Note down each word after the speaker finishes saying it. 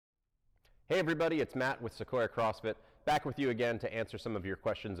Hey everybody, it's Matt with Sequoia CrossFit, back with you again to answer some of your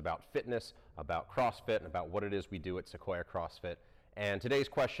questions about fitness, about CrossFit, and about what it is we do at Sequoia CrossFit. And today's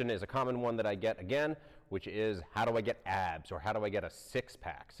question is a common one that I get again, which is how do I get abs, or how do I get a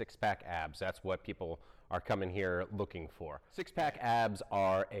six-pack abs? That's what people are coming here looking for. Six-pack abs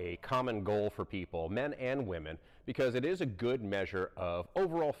are a common goal for people, men and women, because it is a good measure of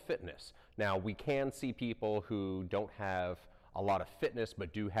overall fitness. Now, we can see people who don't have a lot of fitness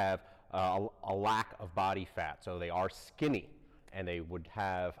but do have a lack of body fat, so they are skinny and they would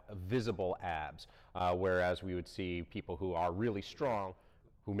have visible abs, whereas we would see people who are really strong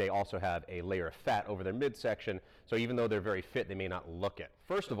who may also have a layer of fat over their midsection, so even though they're very fit, they may not look it.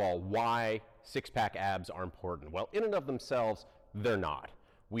 First of all, why six-pack abs are important? Well, in and of themselves, they're not.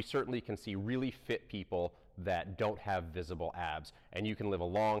 We certainly can see really fit people that don't have visible abs, and you can live a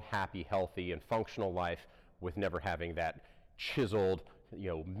long, happy, healthy, and functional life with never having that chiseled,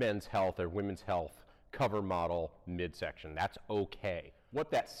 Men's Health or Women's Health cover model midsection. That's okay.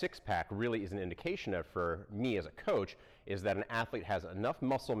 What that six-pack really is an indication of for me as a coach is that an athlete has enough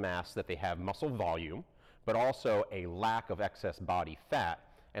muscle mass that they have muscle volume, but also a lack of excess body fat,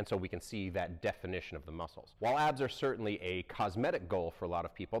 and so we can see that definition of the muscles. While abs are certainly a cosmetic goal for a lot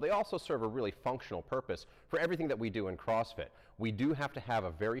of people, they also serve a really functional purpose for everything that we do in CrossFit. We do have to have a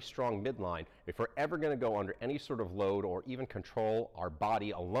very strong midline if we're ever going to go under any sort of load or even control our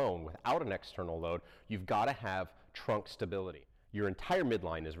body alone without an external load. You've got to have trunk stability. Your entire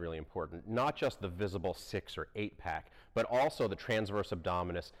midline is really important, not just the visible 6 or 8 pack, but also the transverse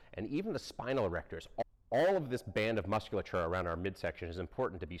abdominis and even the spinal erectors. All of this band of musculature around our midsection is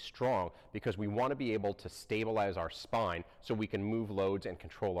important to be strong because we want to be able to stabilize our spine so we can move loads and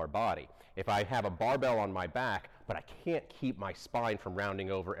control our body. If I have a barbell on my back, but I can't keep my spine from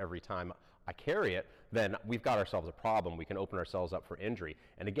rounding over every time I carry it, then we've got ourselves a problem. We can open ourselves up for injury.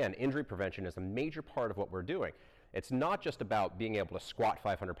 And again, injury prevention is a major part of what we're doing. It's not just about being able to squat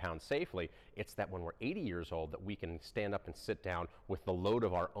 500 pounds safely, it's that when we're 80 years old that we can stand up and sit down with the load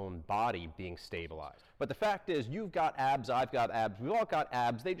of our own body being stabilized. But the fact is, you've got abs, I've got abs, we've all got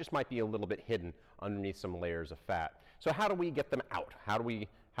abs, they just might be a little bit hidden underneath some layers of fat. So how do we get them out? How do we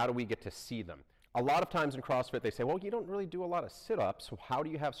get to see them? A lot of times in CrossFit they say, well, you don't really do a lot of sit-ups, so how do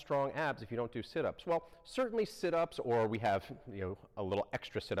you have strong abs if you don't do sit-ups? Well, certainly sit-ups, or we have a little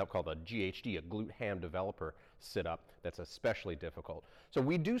extra sit-up called a GHD, a glute ham developer sit-up, that's especially difficult. So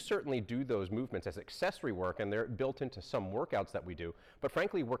we do certainly do those movements as accessory work, and they're built into some workouts that we do, but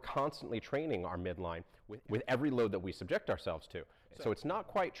frankly we're constantly training our midline with every load that we subject ourselves to. So it's not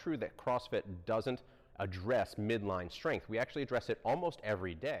quite true that CrossFit doesn't address midline strength. We actually address it almost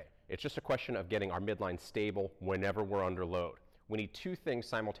every day. It's just a question of getting our midline stable whenever we're under load. We need two things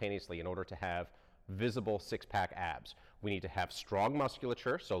simultaneously in order to have visible six-pack abs. We need to have strong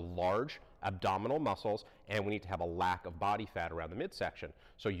musculature, so large abdominal muscles, and we need to have a lack of body fat around the midsection.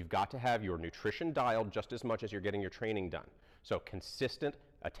 So you've got to have your nutrition dialed just as much as you're getting your training done. So consistent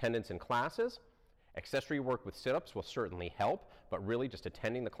attendance in classes. Accessory work with sit-ups will certainly help, but really just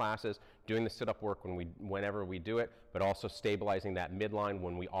attending the classes, doing the sit-up work whenever we do it, but also stabilizing that midline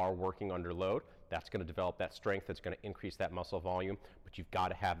when we are working under load. That's going to develop that strength, that's going to increase that muscle volume, but you've got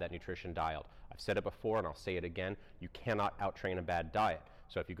to have that nutrition dialed. I've said it before and I'll say it again, you cannot out-train a bad diet.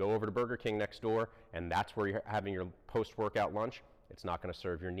 So if you go over to Burger King next door and that's where you're having your post-workout lunch, it's not going to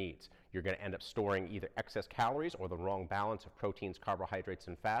serve your needs. You're going to end up storing either excess calories or the wrong balance of proteins, carbohydrates,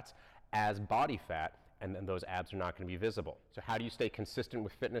 and fats as body fat, and then those abs are not going to be visible. So how do you stay consistent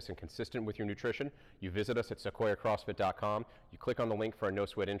with fitness and consistent with your nutrition? You visit us at sequoiacrossfit.com, you click on the link for a no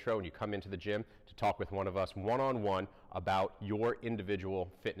sweat intro, and you come into the gym to talk with one of us one-on-one about your individual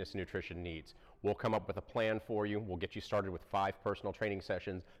fitness and nutrition needs. We'll come up with a plan for you. We'll get you started with 5 personal training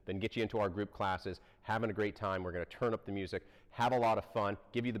sessions, then get you into our group classes, having a great time. We're going to turn up the music, have a lot of fun,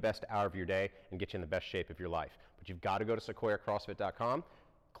 give you the best hour of your day, and get you in the best shape of your life. But you've got to go to sequoiacrossfit.com,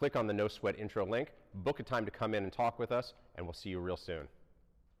 click on the no sweat intro link, book a time to come in and talk with us, and we'll see you real soon.